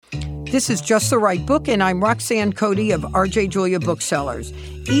This is Just the Right Book, and I'm Roxanne Cody of RJ Julia Booksellers.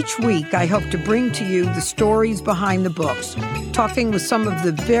 Each week, I hope to bring to you the stories behind the books, talking with some of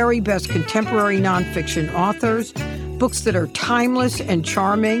the very best contemporary nonfiction authors, books that are timeless and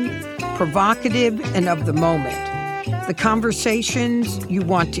charming, provocative, and of the moment. The conversations you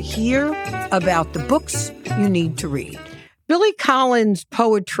want to hear about the books you need to read. Billy Collins'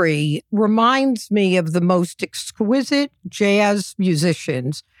 poetry reminds me of the most exquisite jazz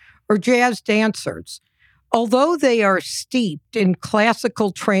musicians or jazz dancers. Although they are steeped in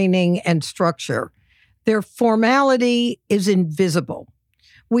classical training and structure, their formality is invisible.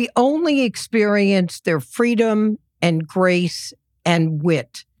 We only experience their freedom and grace and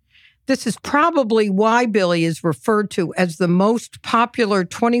wit. This is probably why Billy is referred to as the most popular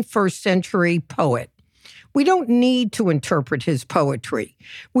 21st century poet. We don't need to interpret his poetry.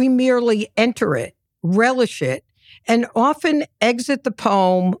 We merely enter it, relish it, and often exit the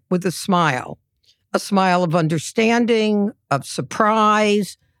poem with a smile of understanding, of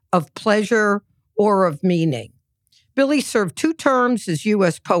surprise, of pleasure, or of meaning. Billy served 2 terms as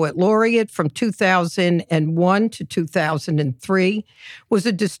U.S. Poet Laureate from 2001 to 2003, was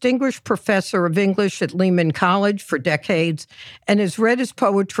a distinguished professor of English at Lehman College for decades, and has read his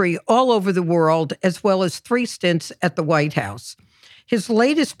poetry all over the world, as well as 3 stints at the White House. His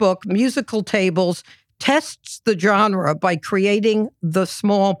latest book, Musical Tables, tests the genre by creating the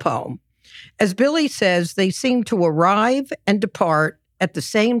small poem. As Billy says, they seem to arrive and depart at the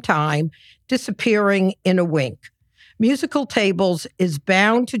same time, disappearing in a wink. Musical Tables is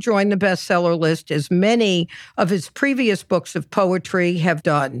bound to join the bestseller list, as many of his previous books of poetry have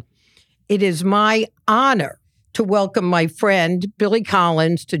done. It is my honor to welcome my friend, Billy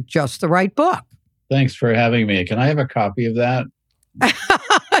Collins, to Just the Right Book. Thanks for having me. Can I have a copy of that?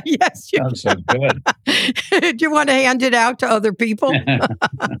 Yes. Sounds so good. Do you want to hand it out to other people?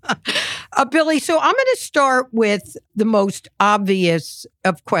 Billy, so I'm going to start with the most obvious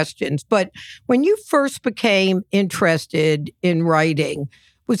of questions. But when you first became interested in writing,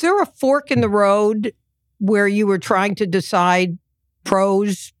 was there a fork in the road where you were trying to decide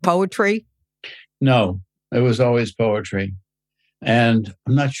prose, poetry? No, it was always poetry. And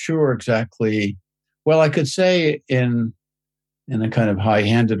I'm not sure exactly. Well, I could say in a kind of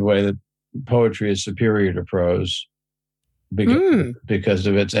high-handed way that poetry is superior to prose because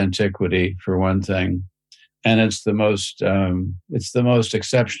of its antiquity, for one thing, and it's the most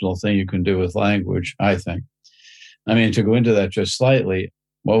exceptional thing you can do with language, I think. I mean, to go into that just slightly,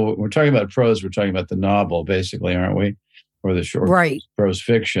 well, we're talking about prose, we're talking about the novel, basically, aren't we? Or the short prose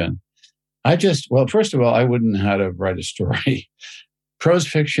fiction. First of all, I wouldn't know how to write a story. Prose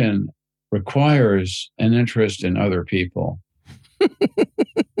fiction requires an interest in other people.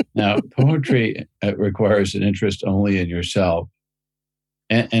 Now, poetry requires an interest only in yourself.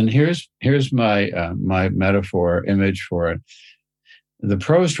 And here's my my metaphor, image for it. The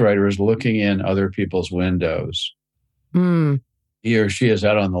prose writer is looking in other people's windows. He or she is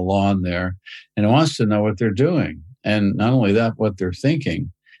out on the lawn there and wants to know what they're doing. And not only that, what they're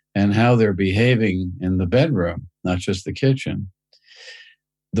thinking and how they're behaving in the bedroom, not just the kitchen.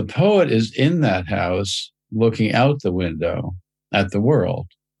 The poet is in that house looking out the window at the world.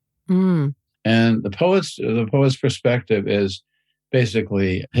 And the poet's perspective is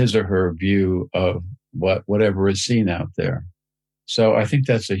basically his or her view of whatever is seen out there. So I think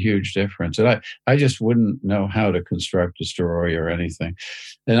that's a huge difference. And I just wouldn't know how to construct a story or anything.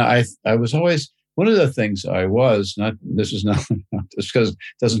 And I was always, one of the things this is not just because it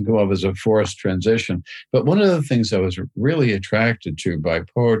doesn't go off as a forced transition, but one of the things I was really attracted to by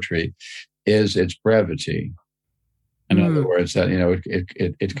poetry is its brevity. In other words, that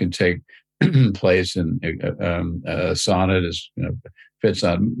it can take place in a sonnet, fits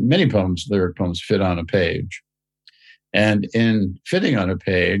on many poems. Lyric poems fit on a page, and in fitting on a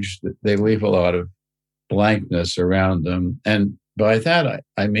page, they leave a lot of blankness around them. And by that,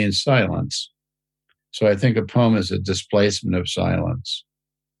 I mean silence. So I think a poem is a displacement of silence,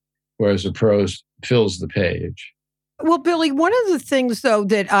 whereas a prose fills the page. Well, Billy, one of the things, though,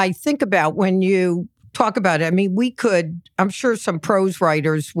 that I think about when you talk about it, I mean, I'm sure some prose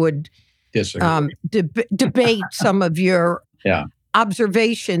writers would debate some of your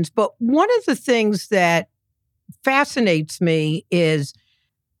observations. But one of the things that fascinates me is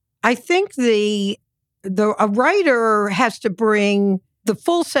I think a writer has to bring the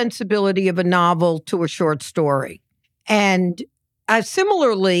full sensibility of a novel to a short story. And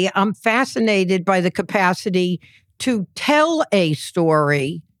similarly, I'm fascinated by the capacity to tell a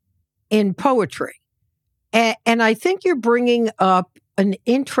story in poetry. And I think you're bringing up an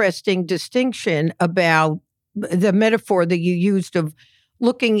interesting distinction about the metaphor that you used of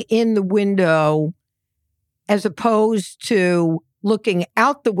looking in the window as opposed to looking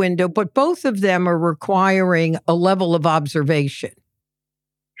out the window, but both of them are requiring a level of observation.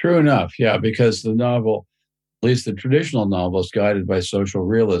 True enough, yeah, because the novel, at least the traditional novel, is guided by social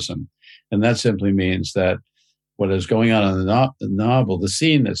realism. And that simply means that what is going on in the novel, the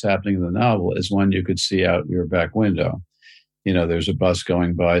scene that's happening in the novel, is one you could see out your back window. There's a bus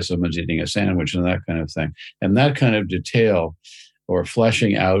going by, someone's eating a sandwich and that kind of thing. And that kind of detail or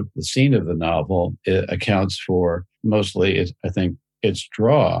fleshing out the scene of the novel, it accounts for mostly, I think, its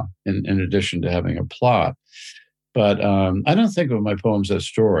draw in addition to having a plot. But I don't think of my poems as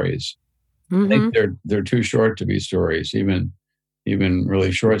stories. I think they're too short to be stories, even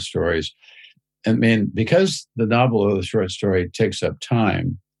really short stories. I mean, because the novel or the short story takes up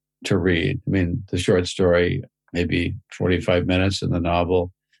time to read. I mean, the short story, maybe 45 minutes, in the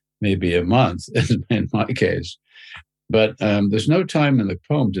novel, maybe a month in my case. But there's no time in the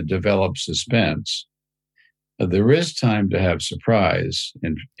poem to develop suspense. There is time to have surprise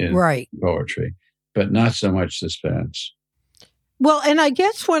in right. poetry, but not so much suspense. Well, and I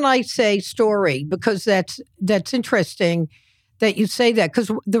guess when I say story, because that's interesting that you say that,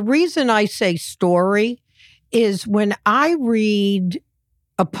 because the reason I say story is when I read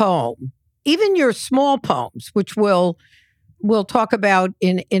a poem, even your small poems, which we'll talk about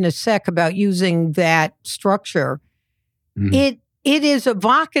in a sec about using that structure, it is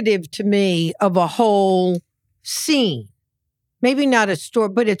evocative to me of a whole scene. Maybe not a story,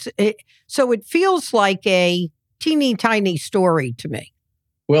 but so it feels like a teeny tiny story to me.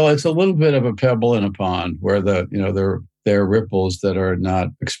 Well, it's a little bit of a pebble in a pond where there are ripples that are not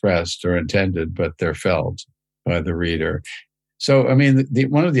expressed or intended, but they're felt by the reader. So, I mean,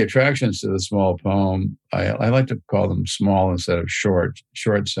 one of the attractions to the small poem, I like to call them small instead of short.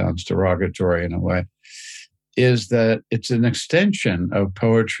 Short sounds derogatory in a way, is that it's an extension of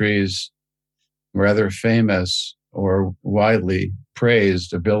poetry's rather famous or widely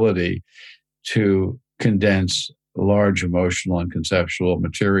praised ability to condense large emotional and conceptual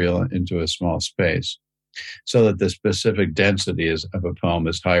material into a small space, so that the specific density of a poem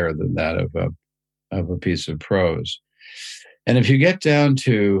is higher than that of a piece of prose. And if you get down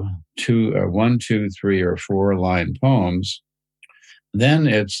to 1, 2, 3, or 4 line poems, then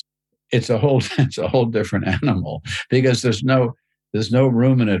it's a whole different animal, because there's no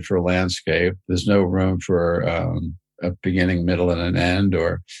room in it for landscape. There's no room for a beginning, middle, and an end,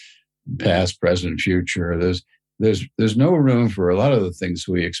 or past, present, future. There's no room for a lot of the things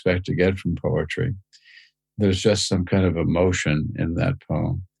we expect to get from poetry. There's just some kind of emotion in that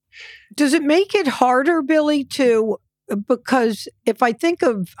poem. Does it make it harder, Billy, because if I think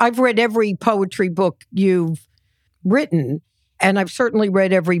I've read every poetry book you've written, and I've certainly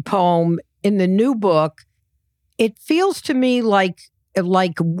read every poem in the new book, it feels to me like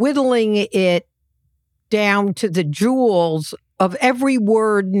whittling it down to the jewels of every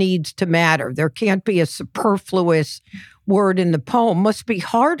word needs to matter. There can't be a superfluous word in the poem. Must be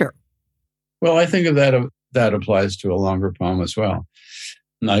harder. Well, I think of that applies to a longer poem as well.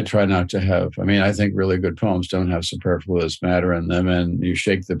 And I try not to have, I think really good poems don't have superfluous matter in them, and you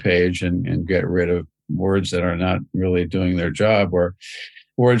shake the page and get rid of words that are not really doing their job, or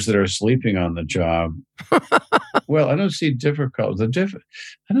words that are sleeping on the job. Well, I don't see difficulty.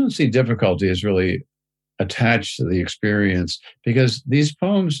 I don't see difficulty as really attached to the experience, because these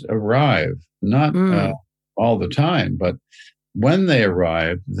poems arrive, not all the time, but when they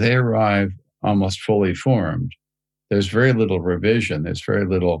arrive almost fully formed. There's very little revision. There's very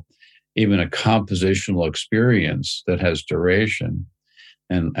little, even a compositional experience that has duration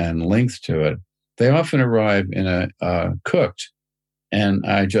and length to it. They often arrive in a cooked, and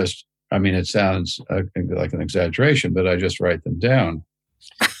it sounds like an exaggeration, but I just write them down.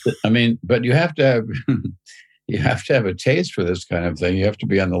 But you have to have a taste for this kind of thing. You have to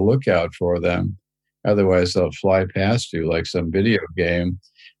be on the lookout for them. Otherwise, they'll fly past you like some video game.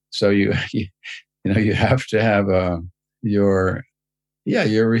 So you have to have your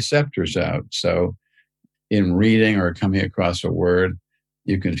receptors out. So in reading or coming across a word,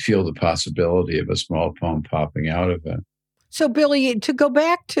 you can feel the possibility of a small poem popping out of it. So, Billy, to go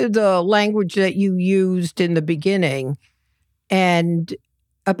back to the language that you used in the beginning and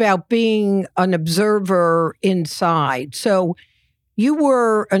about being an observer inside. So you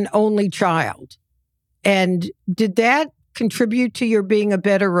were an only child. And did that contribute to your being a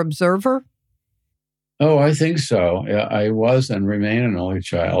better observer? Oh, I think so. Yeah, I was and remain an only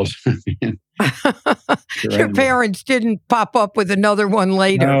child. Your parents didn't pop up with another one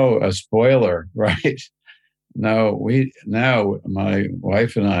later. No, a spoiler, right? No, my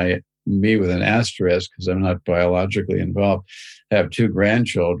wife and I me with an asterisk because I'm not biologically involved, have two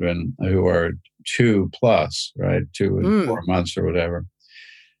grandchildren who are 2 plus, right? 2 and 4 months or whatever.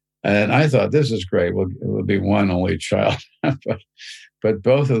 And I thought, this is great. It will be one only child. but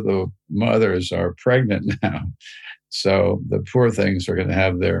both of the mothers are pregnant now. So the poor things are going to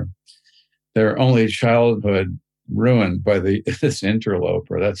have their only childhood ruined by this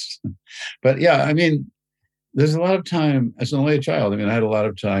interloper. But yeah, I mean, there's a lot of time as an only child. I mean, I had a lot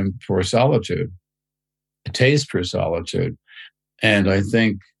of time for solitude, a taste for solitude. And I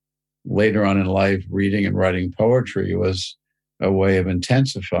think later on in life, reading and writing poetry was a way of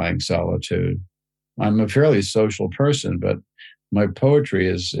intensifying solitude. I'm a fairly social person, but my poetry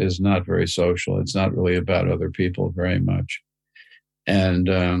is not very social. It's not really about other people very much. And,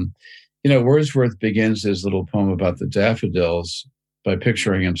 Wordsworth begins his little poem about the daffodils by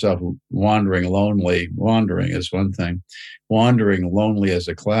picturing himself wandering lonely. Wandering is one thing, wandering lonely as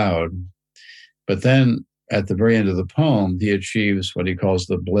a cloud. But then at the very end of the poem, he achieves what he calls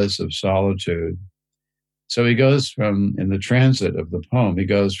the bliss of solitude. So he goes in the transit of the poem, he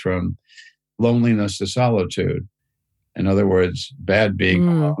goes from loneliness to solitude. In other words, bad being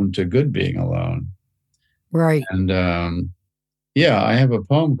alone to good being alone. Right. And I have a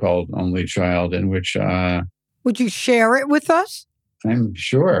poem called Only Child in which... Would you share it with us? I'm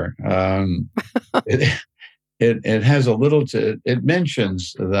sure. It has a little it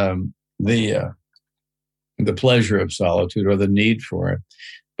mentions the pleasure of solitude or the need for it,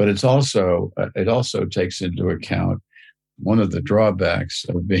 but it also takes into account one of the drawbacks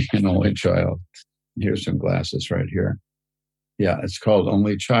of being an only child. Here's some glasses right here. Yeah, it's called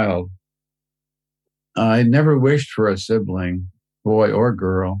Only Child. I never wished for a sibling, boy or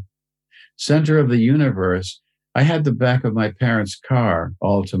girl. Center of the universe, I had the back of my parents' car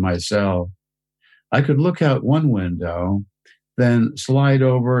all to myself. I could look out one window, then slide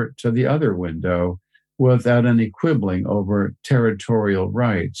over to the other window without any quibbling over territorial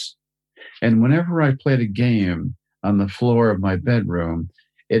rights. And whenever I played a game on the floor of my bedroom,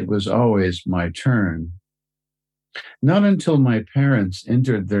 it was always my turn. Not until my parents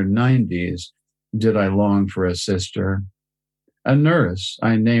entered their 90s did I long for a sister. A nurse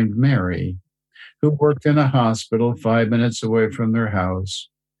I named Mary, who worked in a hospital 5 minutes away from their house,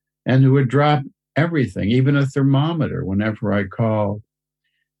 and who would drop everything, even a thermometer, whenever I called.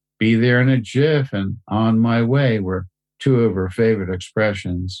 Be there in a jiff and on my way were two of her favorite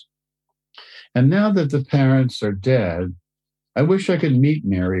expressions. And now that the parents are dead, I wish I could meet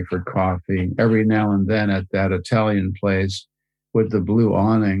Mary for coffee every now and then at that Italian place with the blue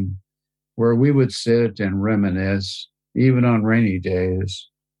awning, where we would sit and reminisce, even on rainy days.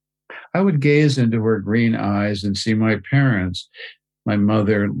 I would gaze into her green eyes and see my parents, my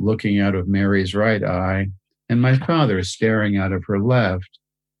mother looking out of Mary's right eye, and my father staring out of her left,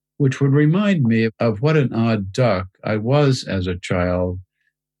 which would remind me of what an odd duck I was as a child,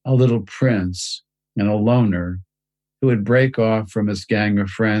 a little prince and a loner who would break off from his gang of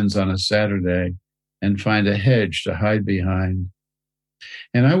friends on a Saturday and find a hedge to hide behind.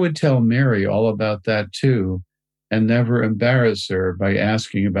 And I would tell Mary all about that too, and never embarrass her by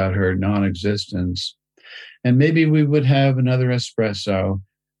asking about her non-existence. And maybe we would have another espresso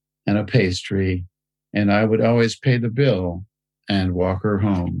and a pastry, and I would always pay the bill and walk her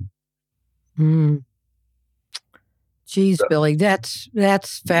home. Geez, Billy, that's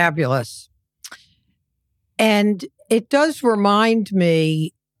fabulous. And it does remind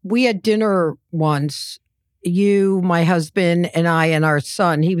me, we had dinner once, you, my husband, and I, and our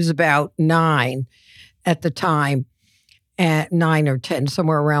son. He was about 9 at the time, at 9 or 10,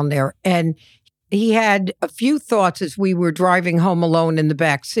 somewhere around there. And he had a few thoughts as we were driving home alone in the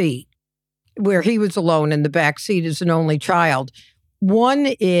back seat, where he was alone in the back seat as an only child. One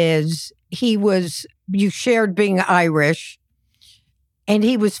is you shared being Irish, and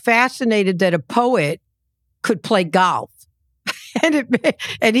he was fascinated that a poet could play golf.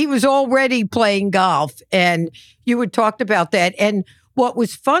 and he was already playing golf, and you had talked about that. And what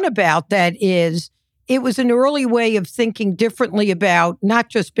was fun about that is it was an early way of thinking differently about not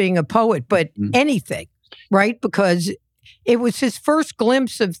just being a poet, but anything, right? Because it was his first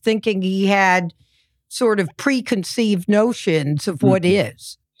glimpse of thinking he had sort of preconceived notions of what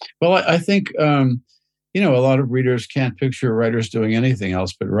is. Well, I think, a lot of readers can't picture writers doing anything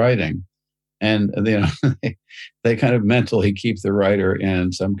else but writing. And, they kind of mentally keep the writer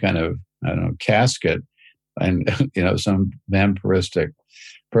in some kind of, casket and, some vampiristic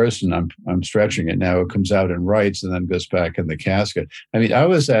person. I'm stretching it now. It comes out and writes and then goes back in the casket. I mean, I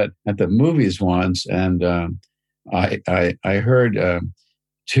was at the movies once, and I heard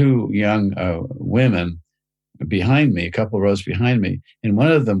two young women behind me, a couple of rows behind me, and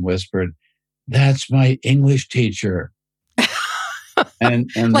one of them whispered, "That's my English teacher." And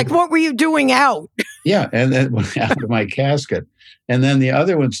Like, what were you doing out? yeah, and then went out of my casket. And then the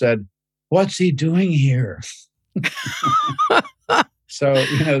other one said, "What's he doing here?" So,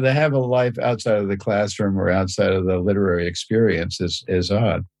 to have a life outside of the classroom or outside of the literary experience is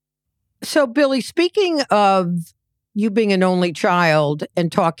odd. So, Billy, speaking of you being an only child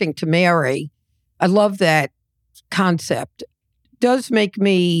and talking to Mary, I love that concept. Does make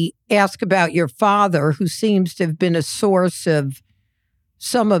me ask about your father, who seems to have been a source of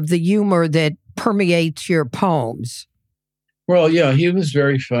some of the humor that permeates your poems. Well, yeah, he was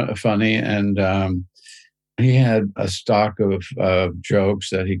very funny, and he had a stock of jokes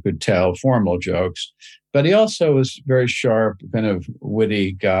that he could tell, formal jokes. But he also was very sharp, kind of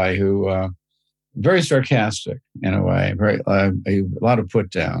witty guy who, very sarcastic in a way, a lot of put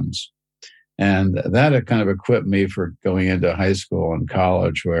downs. And that had kind of equipped me for going into high school and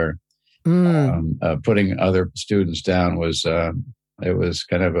college, where putting other students down was it was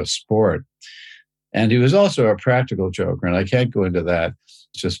kind of a sport. And he was also a practical joker, and I can't go into that. It's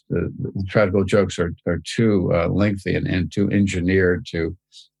just the practical jokes are too lengthy and too engineered to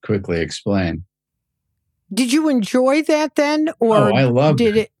quickly explain. Did you enjoy that then, or I loved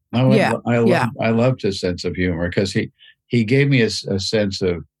it? I loved his sense of humor, because he gave me a sense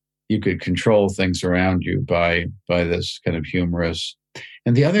of you could control things around you by this kind of humorous.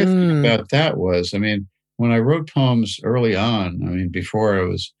 And the other thing about that was, when I wrote poems early on, before I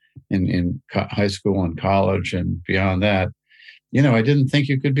was in high school and college and beyond that, I didn't think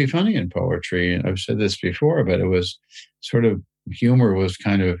you could be funny in poetry. And I've said this before, but it was sort of, humor was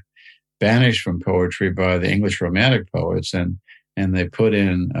kind of banished from poetry by the English Romantic poets, and they put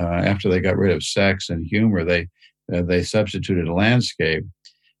in, after they got rid of sex and humor, they substituted a landscape,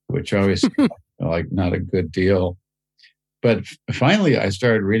 which always like not a good deal. But finally, I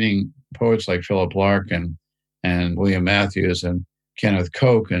started reading poets like Philip Larkin and William Matthews and Kenneth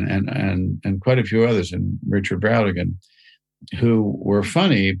Koch and quite a few others, and Richard Brautigan, who were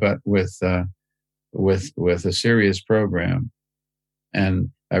funny, but with a serious program. And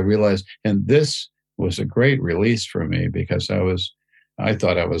I realized, and this was a great release for me, because I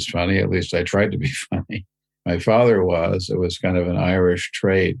thought I was funny. At least I tried to be funny. My father was. It was kind of an Irish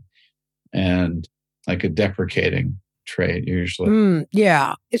trait, and like a deprecating trait usually.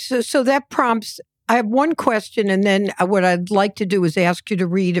 Yeah. So that prompts, I have one question, and then what I'd like to do is ask you to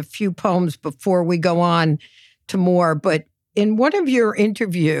read a few poems before we go on to more. But in one of your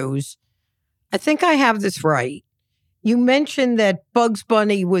interviews, I think I have this right, you mentioned that Bugs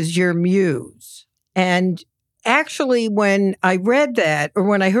Bunny was your muse. And actually, when I read that, or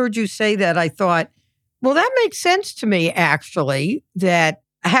when I heard you say that, I thought, well, that makes sense to me, actually, that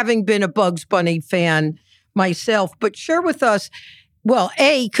having been a Bugs Bunny fan myself. But share with us, well,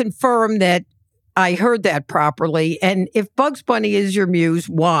 confirm that I heard that properly. And if Bugs Bunny is your muse,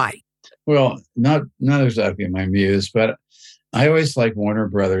 why? Well, not exactly my muse, but I always liked Warner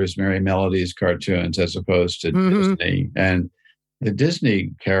Brothers, Merry Melodies cartoons as opposed to Disney. And the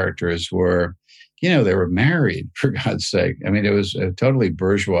Disney characters were, they were married, for God's sake. It was a totally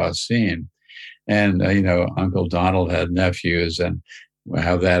bourgeois scene. And, Uncle Donald had nephews, and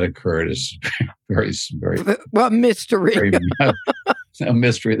how that occurred is very, very... Well, mystery. A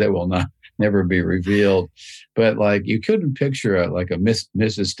mystery that will never be revealed. But you couldn't picture a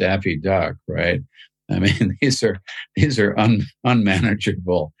Mrs. Daffy Duck, right? These are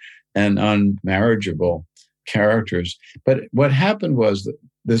unmanageable and unmarriageable characters. But what happened was that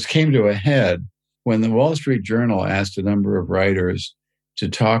this came to a head when the Wall Street Journal asked a number of writers to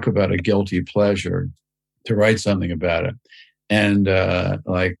talk about a guilty pleasure, to write something about it. And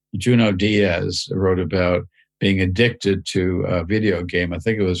Junot Diaz wrote about being addicted to a video game. I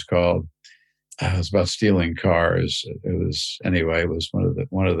think it was called, it was about stealing cars. It was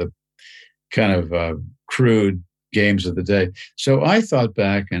one of the kind of crude games of the day. So I thought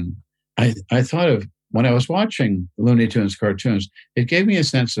back, and I thought of, when I was watching Looney Tunes cartoons, it gave me a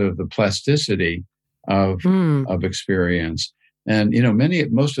sense of the plasticity of experience. And,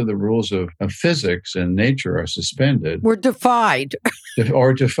 most of the rules of physics and nature are suspended. Were defied.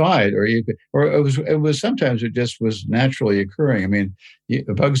 Or it was sometimes it just was naturally occurring.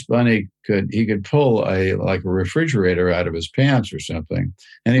 Bugs Bunny could pull a refrigerator out of his pants or something,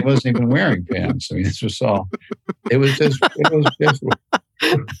 and he wasn't even wearing pants. This was all, it was just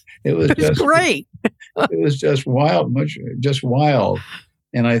great. It was just wild.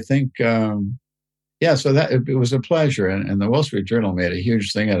 And I think, so that it was a pleasure. And the Wall Street Journal made a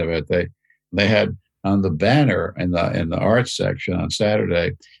huge thing out of it. They had on the banner in the arts section on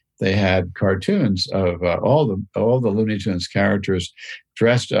Saturday, they had cartoons of all the Looney Tunes characters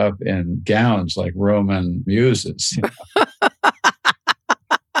dressed up in gowns like Roman muses.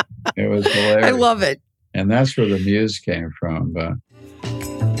 It was hilarious. I love it. And that's where the muse came from.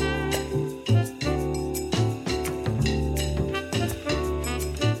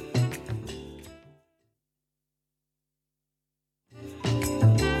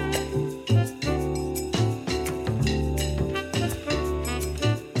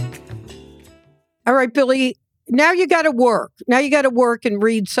 All right, Billy, now you got to work. Now you got to work and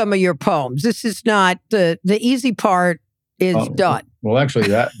read some of your poems. This is not the easy part is done. Well, actually,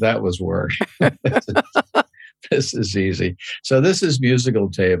 that was work. This is easy. So this is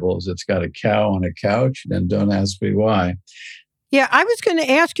Musical Tables. It's got a cow on a couch, and don't ask me why. Yeah, I was going to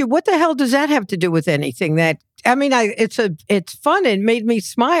ask you, what the hell does that have to do with anything? It's fun and made me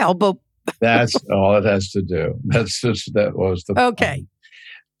smile, but that's all it has to do. That was the okay. Point.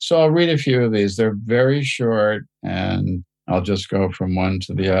 So I'll read a few of these. They're very short, and I'll just go from one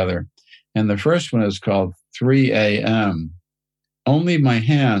to the other. And the first one is called 3 a.m. Only my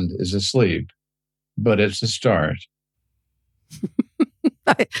hand is asleep, but it's a start.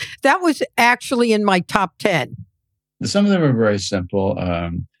 That was actually in my top 10. Some of them are very simple.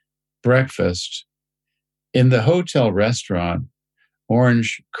 Breakfast. In the hotel restaurant,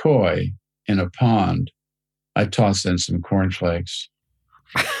 orange koi in a pond. I toss in some cornflakes.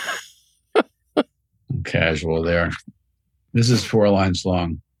 Casual there. This is 4 lines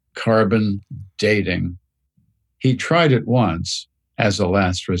long. Carbon dating. He tried it once as a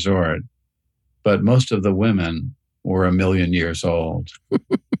last resort, but most of the women were 1,000,000 years old.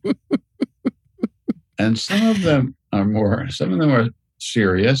 And some of them are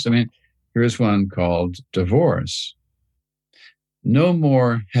serious. I mean, here's one called Divorce. No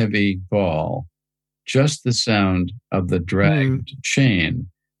more heavy ball, just the sound of the dragged chain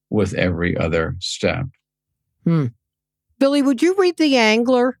with every other step. Billy, would you read The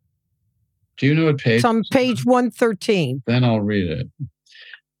Angler? Do you know what page? It's on page 113. Then I'll read it.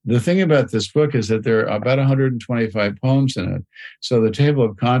 The thing about this book is that there are about 125 poems in it. So the table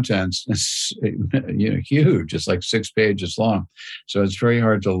of contents is huge. It's like 6 pages long. So it's very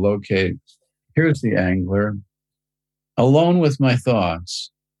hard to locate. Here's The Angler. Alone with my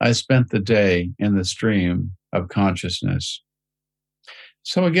thoughts, I spent the day in the stream of consciousness.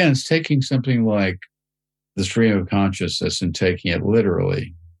 So again, it's taking something like the stream of consciousness and taking it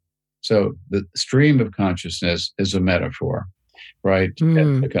literally. So the stream of consciousness is a metaphor, right?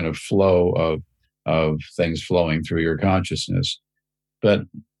 The kind of flow of things flowing through your consciousness. But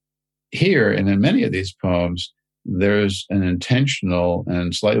here, and in many of these poems, there's an intentional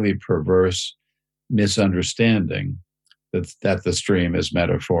and slightly perverse misunderstanding that the stream is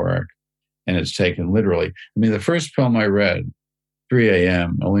metaphoric and it's taken literally. I mean, the first poem I read, 3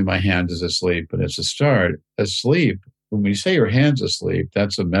 a.m., only my hand is asleep, but it's a start. Asleep, when we say your hand's asleep,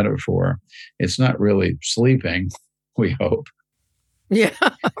 that's a metaphor. It's not really sleeping, we hope. Yeah,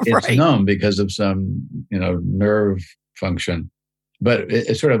 it's right. numb because of some, nerve function. But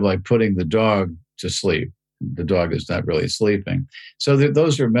it's sort of like putting the dog to sleep. The dog is not really sleeping. So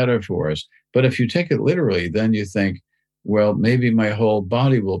those are metaphors. But if you take it literally, then you think, well, maybe my whole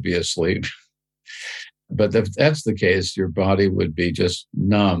body will be asleep. But if that's the case, your body would be just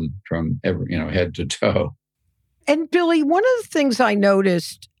numb from head to toe. And Billy, one of the things I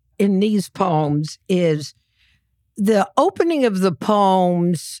noticed in these poems is the opening of the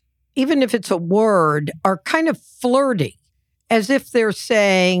poems, even if it's a word, are kind of flirty, as if they're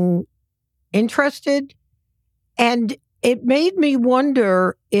saying, interested. And it made me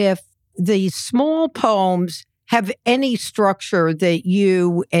wonder if the small poems have any structure that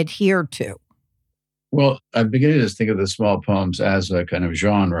you adhere to. Well, I'm beginning to think of the small poems as a kind of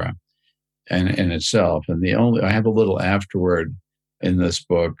genre in itself. And I have a little afterword in this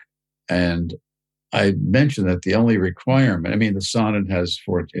book. And I mentioned that the only requirement, the sonnet has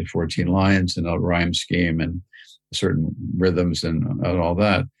 14 lines and a rhyme scheme and certain rhythms and all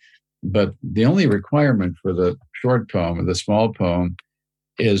that. But the only requirement for the short poem or the small poem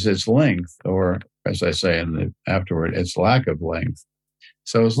is its length, or as I say in the afterword, its lack of length.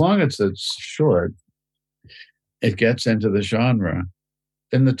 So as long as it's short, it gets into the genre.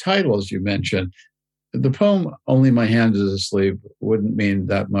 In the titles you mentioned, the poem Only My Hand is Asleep wouldn't mean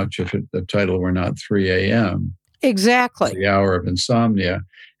that much if the title were not 3 a.m. Exactly. The hour of insomnia.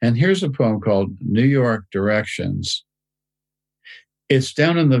 And here's a poem called New York Directions. It's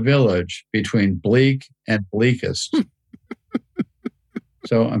down in the village between bleak and bleakest.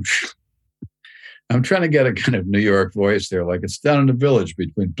 So I'm trying to get a kind of New York voice there, like it's down in the village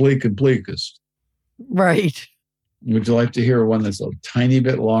between bleak and bleakest. Right. Would you like to hear one that's a tiny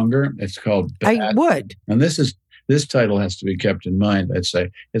bit longer? It's called Bad. I would. And this title has to be kept in mind, I'd say.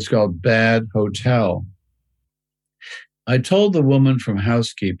 It's called Bad Hotel. I told the woman from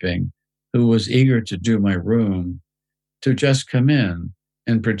housekeeping, who was eager to do my room, to just come in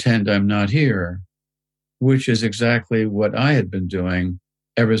and pretend I'm not here, which is exactly what I had been doing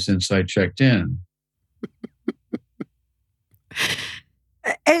ever since I checked in.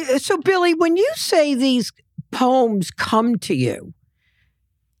 So, Billy, when you say these poems come to you,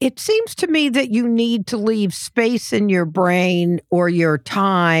 it seems to me that you need to leave space in your brain or your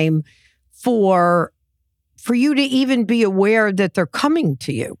time for you to even be aware that they're coming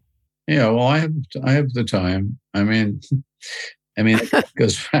to you. Yeah, well, I have the time. I mean, it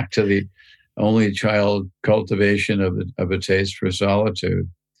goes back to the only child cultivation of a taste for solitude.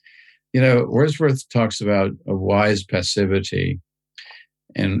 Wordsworth talks about a wise passivity,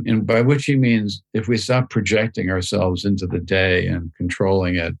 and by which he means if we stop projecting ourselves into the day and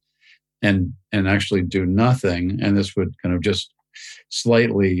controlling it, and actually do nothing, and this would kind of just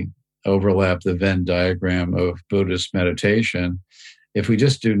slightly overlap the Venn diagram of Buddhist meditation. If we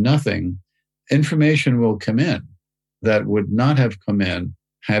just do nothing, information will come in that would not have come in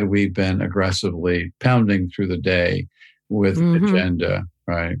had we been aggressively pounding through the day with agenda,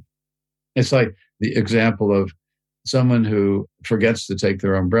 right? It's like the example of someone who forgets to take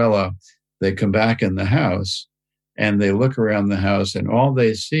their umbrella. They come back in the house and they look around the house and all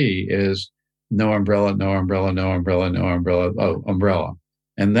they see is no umbrella, no umbrella, no umbrella, no umbrella, oh, umbrella.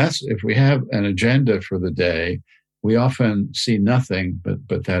 And that's, if we have an agenda for the day, we often see nothing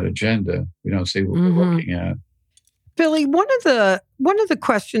but that agenda. We don't see what we're looking at. Billy, one of the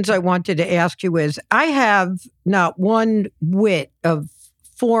questions I wanted to ask you is, I have not one whit of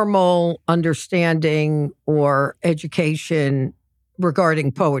formal understanding or education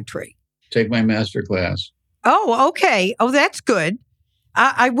regarding poetry. Take my master class. Oh, okay. Oh, that's good.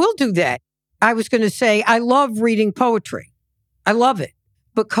 I will do that. I was going to say, I love reading poetry. I love it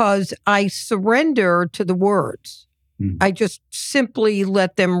because I surrender to the words. I just simply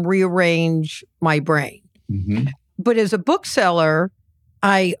let them rearrange my brain. Mm-hmm. But as a bookseller,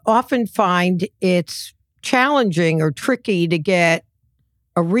 I often find it's challenging or tricky to get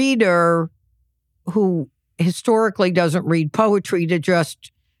a reader who historically doesn't read poetry to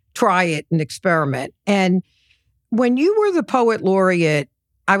just try it and experiment. And when you were the poet laureate,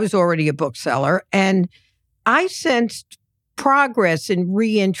 I was already a bookseller, and I sensed progress in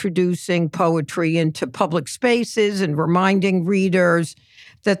reintroducing poetry into public spaces and reminding readers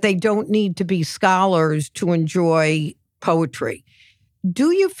that they don't need to be scholars to enjoy poetry.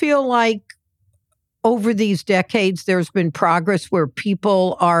 Do you feel like over these decades there's been progress where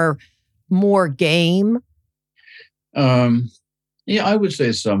people are more game? Yeah, I would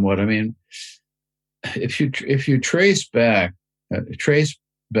say somewhat. I mean, if you trace back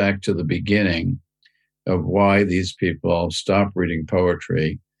to the beginning of why these people stopped reading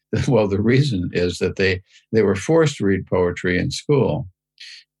poetry, well, the reason is that they were forced to read poetry in school.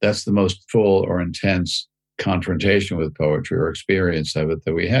 That's the most full or intense confrontation with poetry or experience of it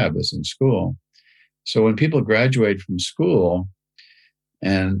that we have is in school. So when people graduate from school,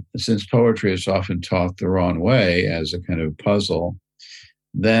 and since poetry is often taught the wrong way as a kind of puzzle,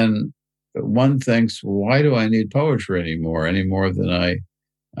 then one thinks, why do I need poetry anymore? Any more than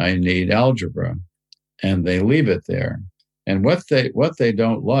I need algebra? And they leave it there. And what they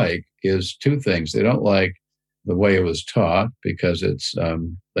don't like is two things. They don't like the way it was taught because it's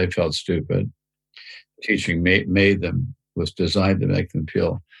they felt stupid. Teaching was designed to make them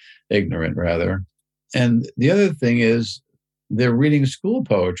feel ignorant, rather. And the other thing is they're reading school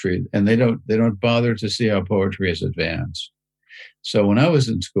poetry, and they don't bother to see how poetry is advanced. So when I was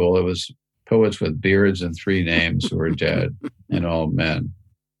in school, it was poets with beards and three names who were dead, and all men.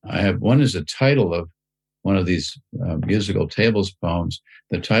 I have one is a title of one of these musical tables poems.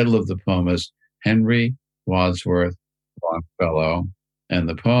 The title of the poem is Henry Wadsworth Longfellow, and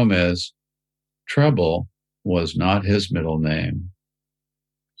the poem is Trouble Was Not His Middle Name.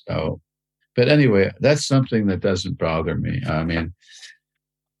 So, but anyway, that's something that doesn't bother me. I mean,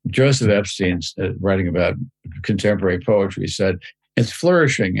 Joseph Epstein, writing about contemporary poetry, said it's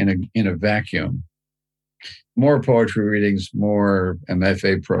flourishing in a vacuum. More poetry readings, more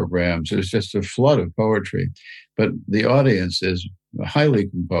MFA programs. There's just a flood of poetry, but the audience is highly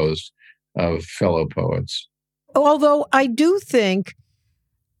composed of fellow poets. Although I do think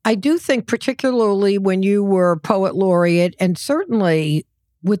particularly when you were poet laureate, and certainly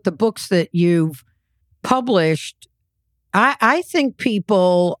with the books that you've published, I think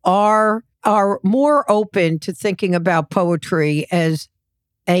people are more open to thinking about poetry as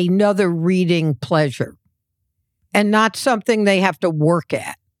another reading pleasure. and not something they have to work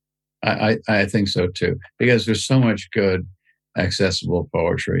at. I think so too, because there's so much good, accessible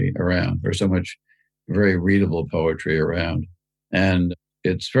poetry around. There's so much very readable poetry around. And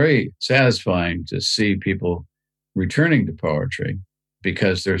it's very satisfying to see people returning to poetry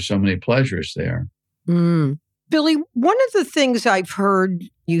because there's so many pleasures there. Mm. Billy, one of the things I've heard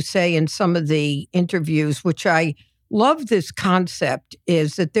you say in some of the interviews, which I love this concept,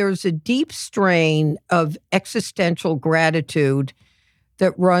 is that there's a deep strain of existential gratitude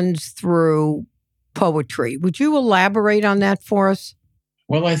that runs through poetry. Would you elaborate on that for us?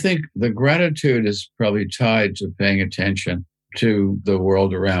 Well, I think the gratitude is probably tied to paying attention to the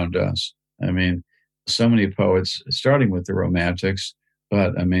world around us. I mean, so many poets, starting with the Romantics,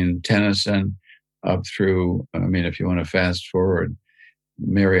 but I mean, Tennyson up through, I mean, if you want to fast forward,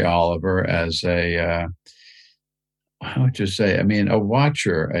 Mary Oliver as a, how would you say? I mean, a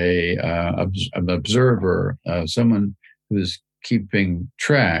watcher, an observer, someone who's keeping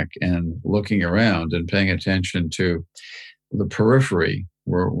track and looking around and paying attention to the periphery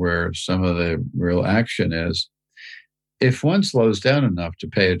where some of the real action is. If one slows down enough to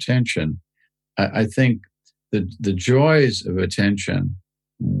pay attention, I think the joys of attention,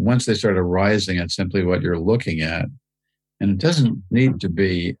 once they start arising at simply what you're looking at, and it doesn't need to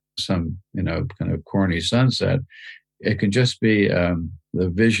be some, kind of corny sunset. It can just be the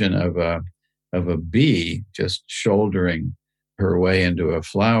vision of a bee just shouldering her way into a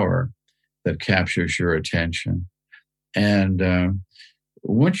flower that captures your attention. And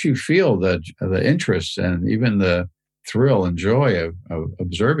once you feel the interest and even the thrill and joy of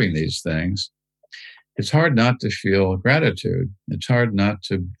observing these things, it's hard not to feel gratitude. It's hard not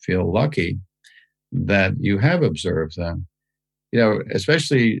to feel lucky that you have observed them.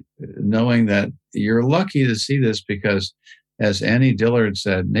 Especially knowing that you're lucky to see this because, as Annie Dillard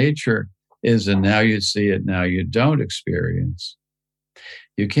said, nature is a now you see it, now you don't experience.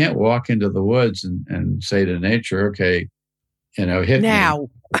 You can't walk into the woods and say to nature, okay, hit now.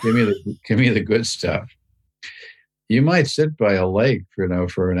 Me. Give me the good stuff. You might sit by a lake,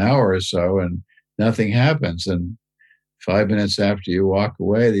 for an hour or so and nothing happens. And 5 minutes after you walk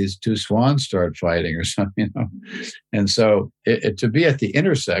away, these two swans start fighting or something, And so to be at the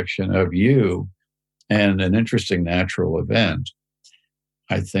intersection of you and an interesting natural event,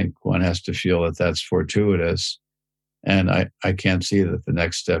 I think one has to feel that that's fortuitous. And I can't see that the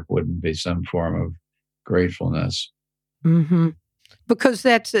next step wouldn't be some form of gratefulness. Mm-hmm. Because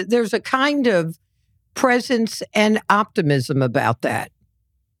there's a kind of presence and optimism about that.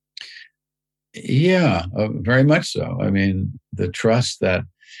 Yeah, very much so. I mean, the trust that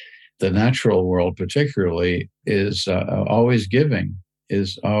the natural world particularly is always giving,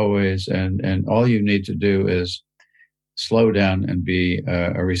 is always, and all you need to do is slow down and be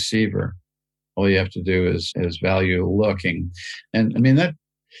a receiver. All you have to do is value looking. And I mean, that,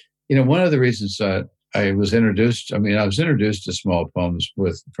 one of the reasons I was introduced to small poems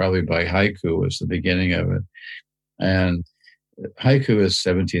probably by haiku was the beginning of it. And haiku is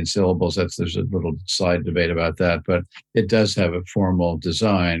 17 syllables. There's a little side debate about that, but it does have a formal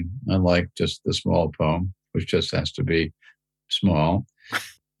design, unlike just the small poem, which just has to be small.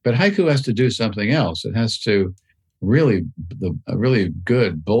 But haiku has to do something else. It has to a really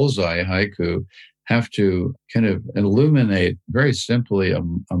good bullseye haiku have to kind of illuminate very simply a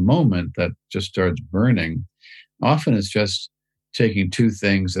moment that just starts burning. Often it's just taking two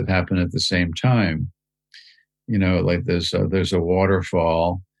things that happen at the same time. Like there's a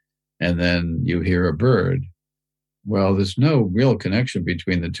waterfall and then you hear a bird. Well, there's no real connection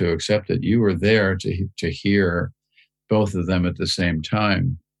between the two except that you were there to hear both of them at the same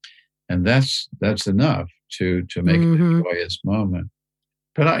time. And that's enough to make it a joyous moment.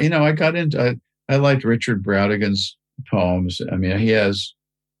 But I liked Richard Brautigan's poems. I mean, he has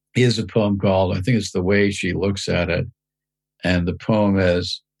a poem called, I think it's The Way She Looks at It. And the poem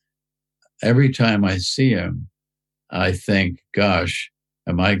is, every time I see him, I think, gosh,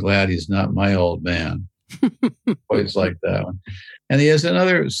 am I glad he's not my old man? Always like that one. And he has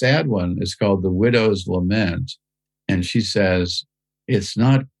another sad one. It's called The Widow's Lament. And she says, it's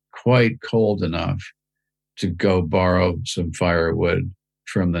not quite cold enough to go borrow some firewood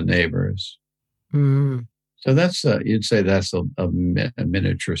from the neighbors. Mm. So that's you'd say that's a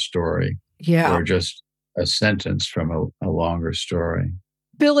miniature story, or just a sentence from a longer story.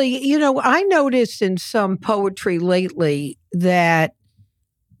 Billy, I noticed in some poetry lately that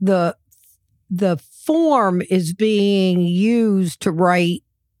the form is being used to write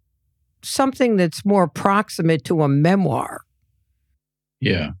something that's more proximate to a memoir.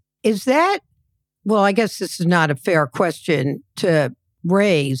 Yeah. Is that, well, I guess this is not a fair question to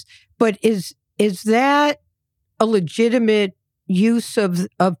raise, but is that a legitimate use of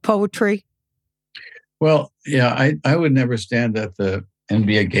poetry? Well, yeah, I would never stand at the and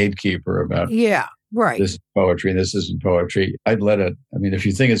be a gatekeeper about Yeah, right. this is poetry, this isn't poetry. I'd let it. I mean, if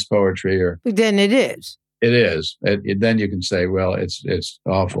you think it's poetry, or Then it is. it is, then you can say, well, it's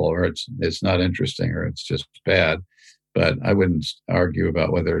awful, or it's not interesting, or it's just bad. But I wouldn't argue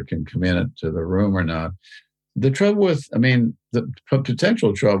about whether it can come into the room or not. The trouble with, I mean, the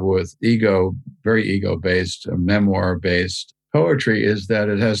potential trouble with very ego-based, memoir-based poetry is that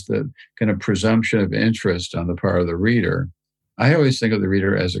it has the kind of presumption of interest on the part of the reader. I always think of the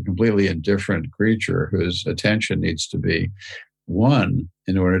reader as a completely indifferent creature whose attention needs to be won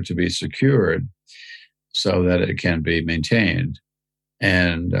in order to be secured so that it can be maintained.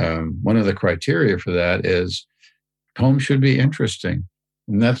 And one of the criteria for that is poems should be interesting.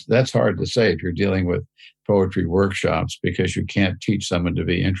 And that's hard to say if you're dealing with poetry workshops, because you can't teach someone to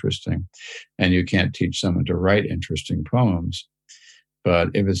be interesting and you can't teach someone to write interesting poems. But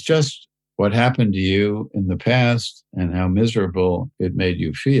if it's just what happened to you in the past and how miserable it made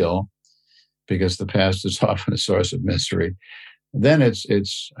you feel, because the past is often a source of misery, then I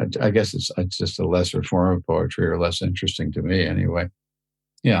guess it's just a lesser form of poetry, or less interesting to me anyway.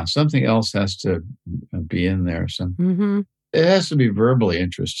 Yeah, something else has to be in there. It has to be verbally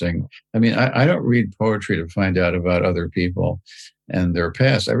interesting. I mean, I don't read poetry to find out about other people and their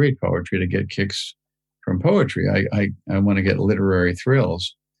past. I read poetry to get kicks from poetry. I want to get literary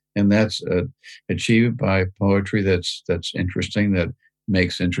thrills, and that's achieved by poetry that's interesting, that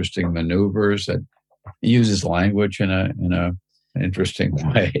makes interesting maneuvers, that uses language in a interesting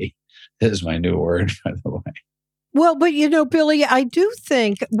way. This is my new word, by the way. Well, but Billy, I do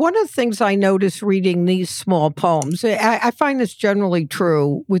think one of the things I notice reading these small poems, I find this generally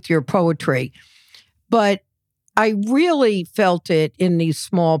true with your poetry, but I really felt it in these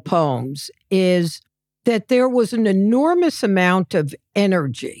small poems, is that there was an enormous amount of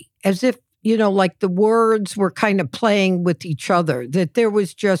energy, as if, like the words were kind of playing with each other, that there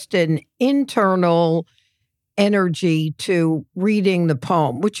was just an internal energy to reading the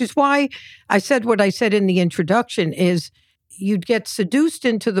poem, which is why I said what I said in the introduction, is you'd get seduced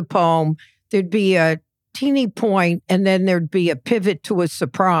into the poem, there'd be a teeny point, and then there'd be a pivot to a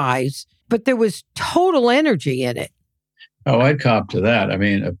surprise, but there was total energy in it. Oh, I'd cop to that. I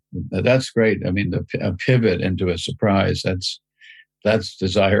mean, that's great. I mean, a pivot into a surprise, that's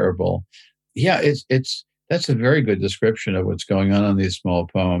desirable. Yeah, that's a very good description of what's going on in these small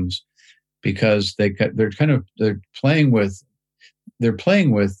poems, because they're playing with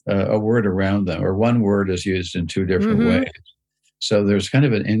a word around them, or one word is used in two different ways. So there's kind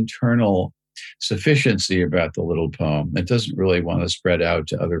of an internal sufficiency about the little poem. It doesn't really want to spread out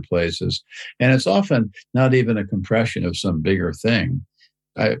to other places, and it's often not even a compression of some bigger thing.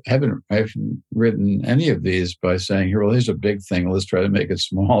 I haven't written any of these by saying, here, well, here's a big thing, let's try to make it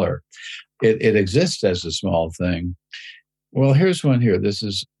smaller. It exists as a small thing. Well, here's one here.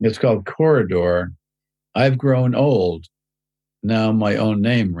 It's called Corridor. I've grown old. Now my own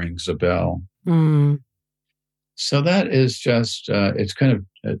name rings a bell. So that is just, it's kind of,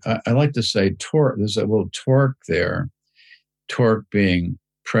 I like to say torque. There's a little torque there. Torque being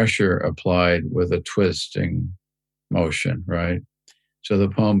pressure applied with a twisting motion, right? So the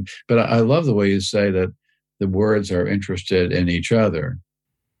poem, but I love the way you say that the words are interested in each other.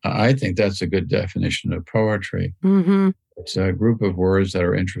 I think that's a good definition of poetry. It's a group of words that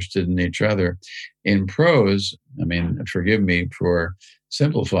are interested in each other. In prose, I mean, forgive me for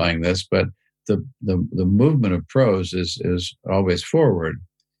simplifying this, but the movement of prose is always forward,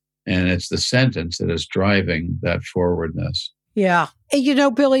 and it's the sentence that is driving that forwardness. Yeah.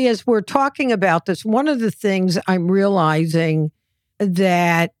 And Billy, as we're talking about this, one of the things I'm realizing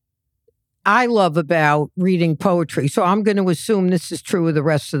that I love about reading poetry, so I'm going to assume this is true of the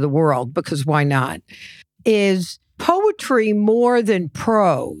rest of the world, because why not, is poetry more than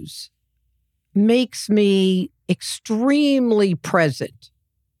prose makes me extremely present.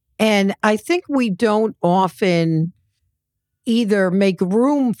 And I think we don't often either make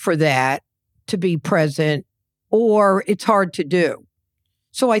room for that to be present, or it's hard to do.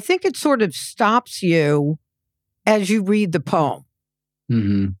 So I think it sort of stops you as you read the poem.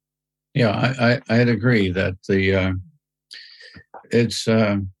 Yeah, I'd agree that it's,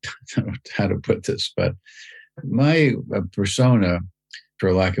 I don't know how to put this, but my persona,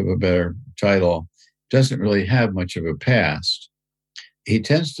 for lack of a better title, doesn't really have much of a past. He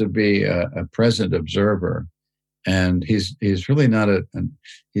tends to be a present observer, and he's really not an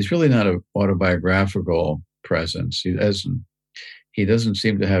autobiographical presence. He doesn't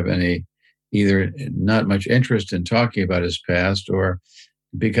seem to have any, either not much interest in talking about his past, or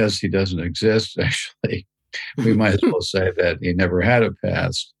because he doesn't exist, actually. We might as well say that he never had a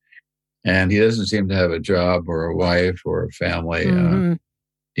past. And he doesn't seem to have a job or a wife or a family. Mm-hmm.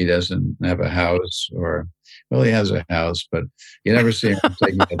 He doesn't have a house well, he has a house, but you never see him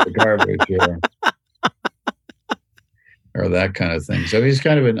taking out the garbage or that kind of thing. So he's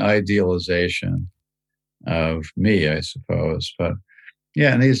kind of an idealization of me, I suppose. But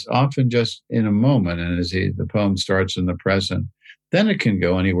yeah, and he's often just in a moment. And the poem starts in the present, then it can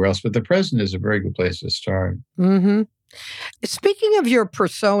go anywhere else. But the present is a very good place to start. Mm-hmm. Speaking of your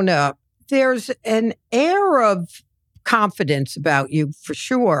persona, there's an air of confidence about you, for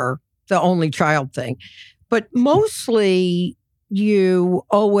sure, the only child thing. But mostly you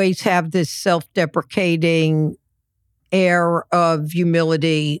always have this self-deprecating air of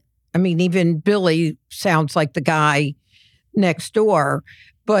humility. I mean, even Billy sounds like the guy next door.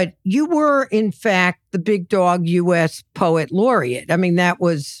 But you were, in fact, the Big Dog U.S. Poet Laureate. I mean, that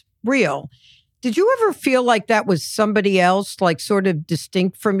was real. Did you ever feel like that was somebody else, like sort of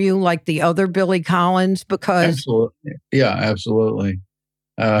distinct from you, like the other Billy Collins? Because absolutely, yeah, absolutely.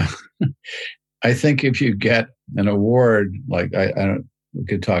 I think if you get an award, like we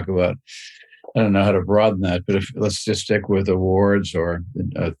could talk about, I don't know how to broaden that, but let's just stick with awards or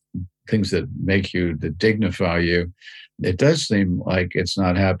things that that dignify you. It does seem like it's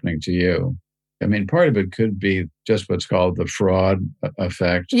not happening to you. I mean, part of it could be just what's called the fraud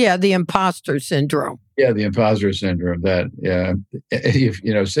effect. Yeah, the imposter syndrome. Yeah, the imposter syndrome. That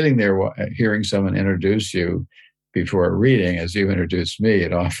sitting there hearing someone introduce you before a reading, as you introduced me,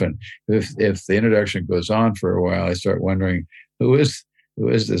 it often, if the introduction goes on for a while, I start wondering who is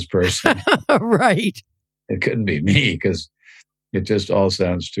this person? Right. It couldn't be me because it just all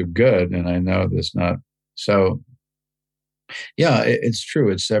sounds too good, and I know there's not. So, yeah, it's true.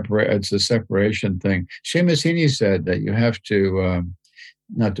 It's a separation thing. Seamus Heaney said that you have to,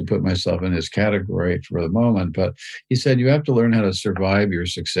 not to put myself in his category for the moment, but he said you have to learn how to survive your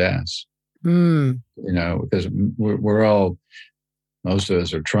success. Because we're all, most of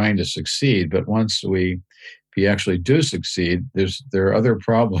us are trying to succeed, but once we actually do succeed, there are other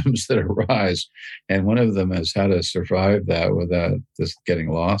problems that arise, and one of them is how to survive that without just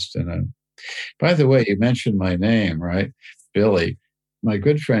getting lost in it. By the way, you mentioned my name, right? Billy. My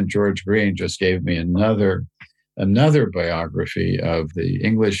good friend George Green just gave me another biography of the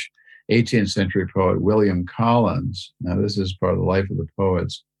English 18th century poet William Collins. Now, this is part of the life of the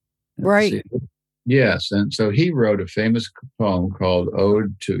poets. Right. Yes. And so he wrote a famous poem called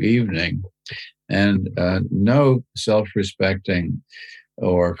Ode to Evening. And no self-respecting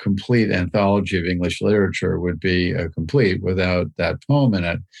or complete anthology of English literature would be complete without that poem in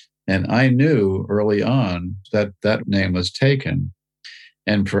it. And I knew early on that that name was taken.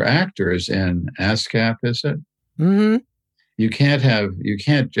 And for actors in ASCAP, is it? Mm-hmm. You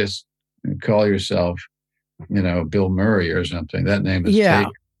can't just call yourself, Bill Murray or something. That name is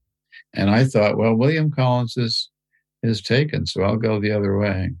taken. And I thought, well, William Collins is taken, so I'll go the other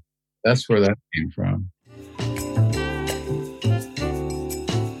way. That's where that came from.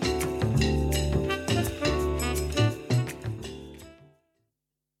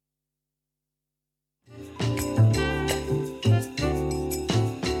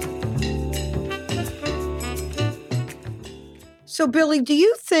 So, Billy, do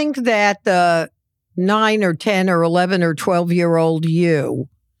you think that the 9 or 10 or 11 or 12-year-old you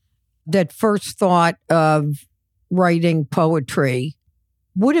that first thought of writing poetry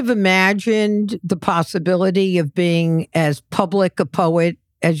would have imagined the possibility of being as public a poet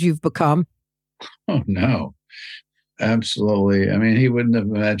as you've become? Oh, no. Absolutely. I mean, he wouldn't have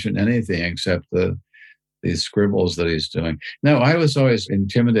imagined anything except these scribbles that he's doing. No, I was always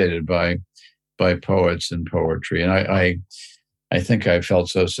intimidated by poets and poetry. And I think I felt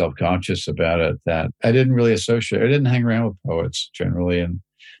so self-conscious about it that I didn't really associate. I didn't hang around with poets generally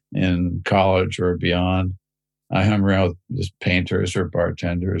in college or beyond. I hung around with just painters or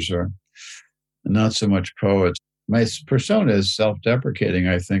bartenders or not so much poets. My persona is self-deprecating,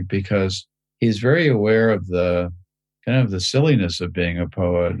 I think, because he's very aware of the kind of the silliness of being a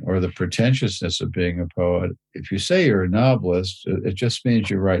poet or the pretentiousness of being a poet. If you say you're a novelist, it just means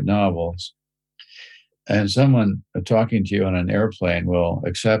you write novels. And someone talking to you on an airplane will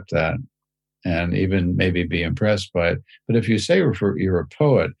accept that and even maybe be impressed by it. But if you say you're a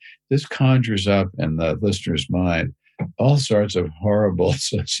poet, this conjures up in the listener's mind all sorts of horrible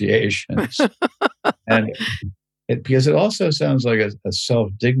associations. And because it also sounds like a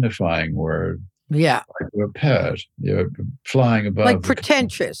self-dignifying word. Yeah. Like you're a pet. You're flying above. Like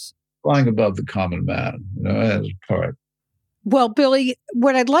pretentious. Flying above the common man, as a poet. Well, Billy,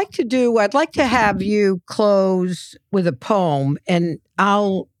 what I'd like to do, I'd like to have you close with a poem, and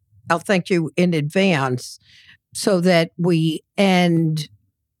I'll I'll thank you in advance so that we end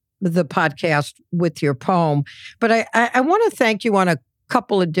the podcast with your poem. But I want to thank you on a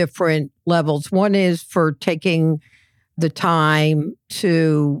couple of different levels. One is for taking the time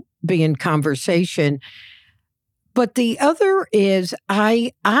to be in conversation. But the other is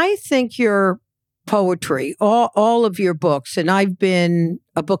I think your poetry, all of your books, and I've been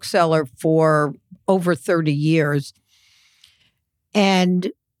a bookseller for over 30 years.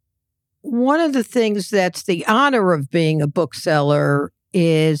 And one of the things that's the honor of being a bookseller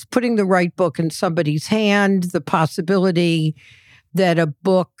is putting the right book in somebody's hand, the possibility that a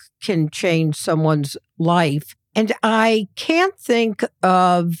book can change someone's life. And I can't think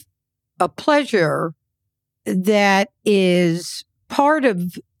of a pleasure that is part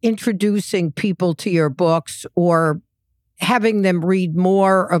of introducing people to your books or having them read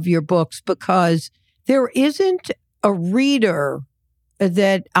more of your books, because there isn't a reader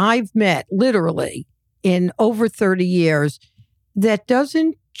that I've met literally in over 30 years that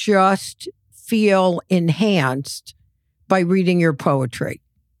doesn't just feel enhanced by reading your poetry.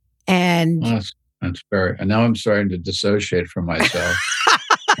 And that's very, and now I'm starting to dissociate from myself.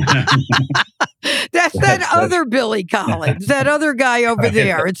 That's that other Billy Collins, that other guy over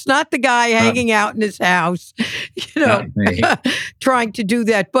there. It's not the guy hanging out in his house, trying to do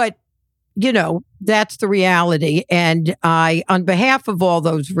that. But, that's the reality. And I, on behalf of all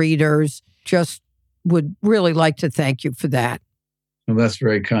those readers, just would really like to thank you for that. Well, that's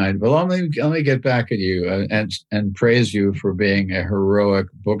very kind. Well, let me get back at you and praise you for being a heroic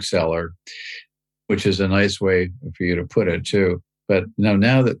bookseller, which is a nice way for you to put it, too. But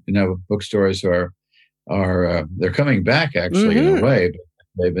now that bookstores are they're coming back actually in a way. But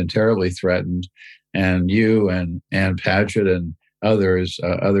they've been terribly threatened, and you and Ann Patchett and others,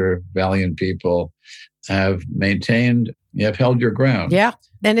 other valiant people, have held your ground. Yeah,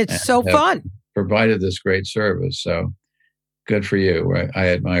 and it's so fun. Provided this great service, so good for you. I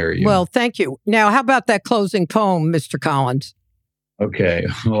admire you. Well, thank you. Now, how about that closing poem, Mr. Collins? Okay,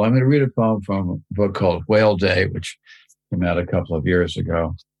 well, I'm going to read a poem from a book called Whale Day, which came out a couple of years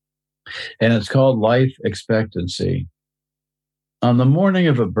ago. And it's called Life Expectancy. On the morning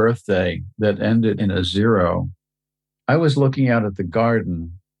of a birthday that ended in a 0, I was looking out at the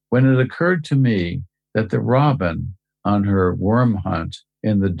garden when it occurred to me that the robin on her worm hunt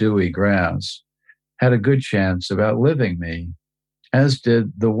in the dewy grass had a good chance of outliving me, as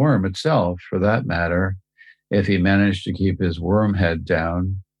did the worm itself, for that matter, if he managed to keep his worm head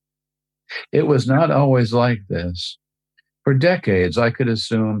down. It was not always like this. For decades, I could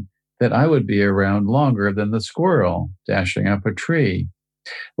assume that I would be around longer than the squirrel dashing up a tree,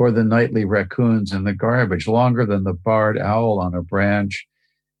 or the nightly raccoons in the garbage, longer than the barred owl on a branch,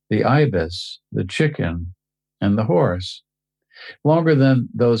 the ibis, the chicken, and the horse, longer than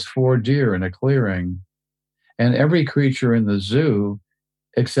those 4 deer in a clearing, and every creature in the zoo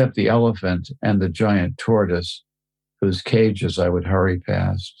except the elephant and the giant tortoise, whose cages I would hurry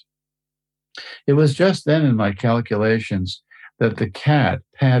past. It was just then in my calculations that the cat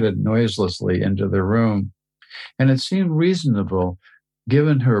padded noiselessly into the room, and it seemed reasonable,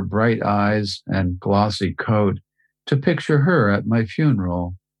 given her bright eyes and glossy coat, to picture her at my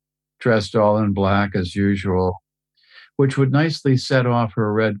funeral, dressed all in black as usual, which would nicely set off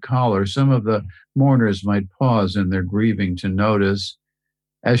her red collar. Some of the mourners might pause in their grieving to notice,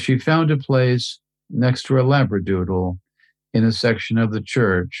 as she found a place next to a labradoodle in a section of the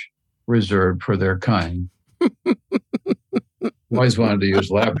church reserved for their kind. Always wanted to use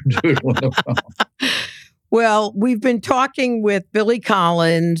labradoodle in a poem. Well, we've been talking with Billy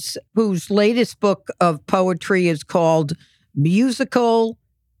Collins, whose latest book of poetry is called Musical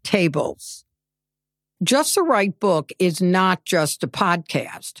Tables. Just the Right Book is not just a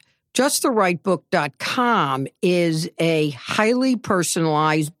podcast. JustTheRightBook.com is a highly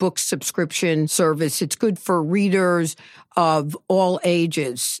personalized book subscription service. It's good for readers of all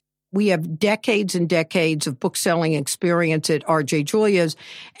ages. We have decades and decades of bookselling experience at R.J. Julia's,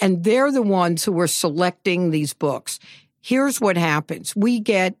 and they're the ones who are selecting these books. Here's what happens. We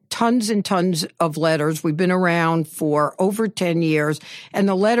get tons and tons of letters. We've been around for over 10 years, and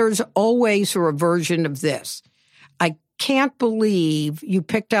the letters always are a version of this. I can't believe you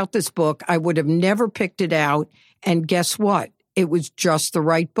picked out this book. I would have never picked it out. And guess what? It was just the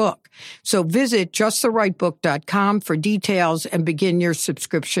right book. So visit justtherightbook.com for details and begin your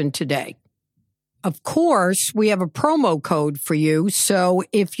subscription today. Of course, we have a promo code for you. So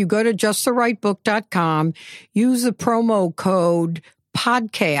if you go to justtherightbook.com, use the promo code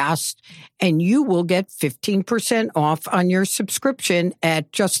podcast, and you will get 15% off on your subscription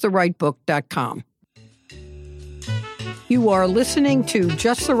at justtherightbook.com. You are listening to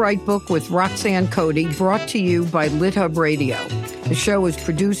Just the Right Book with Roxanne Cody, brought to you by LitHub Radio. The show is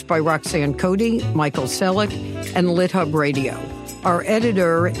produced by Roxanne Cody, Michael Selleck, and LitHub Radio. Our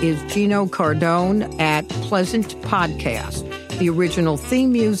editor is Gino Cardone at Pleasant Podcast. The original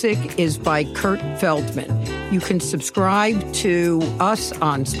theme music is by Kurt Feldman. You can subscribe to us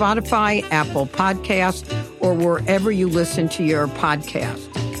on Spotify, Apple Podcasts, or wherever you listen to your podcast.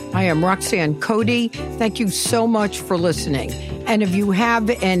 I am Roxanne Cody. Thank you so much for listening. And if you have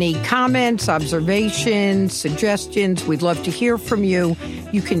any comments, observations, suggestions, we'd love to hear from you.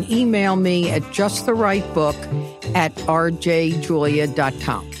 You can email me at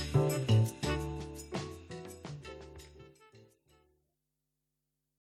justtherightbook@rjjulia.com.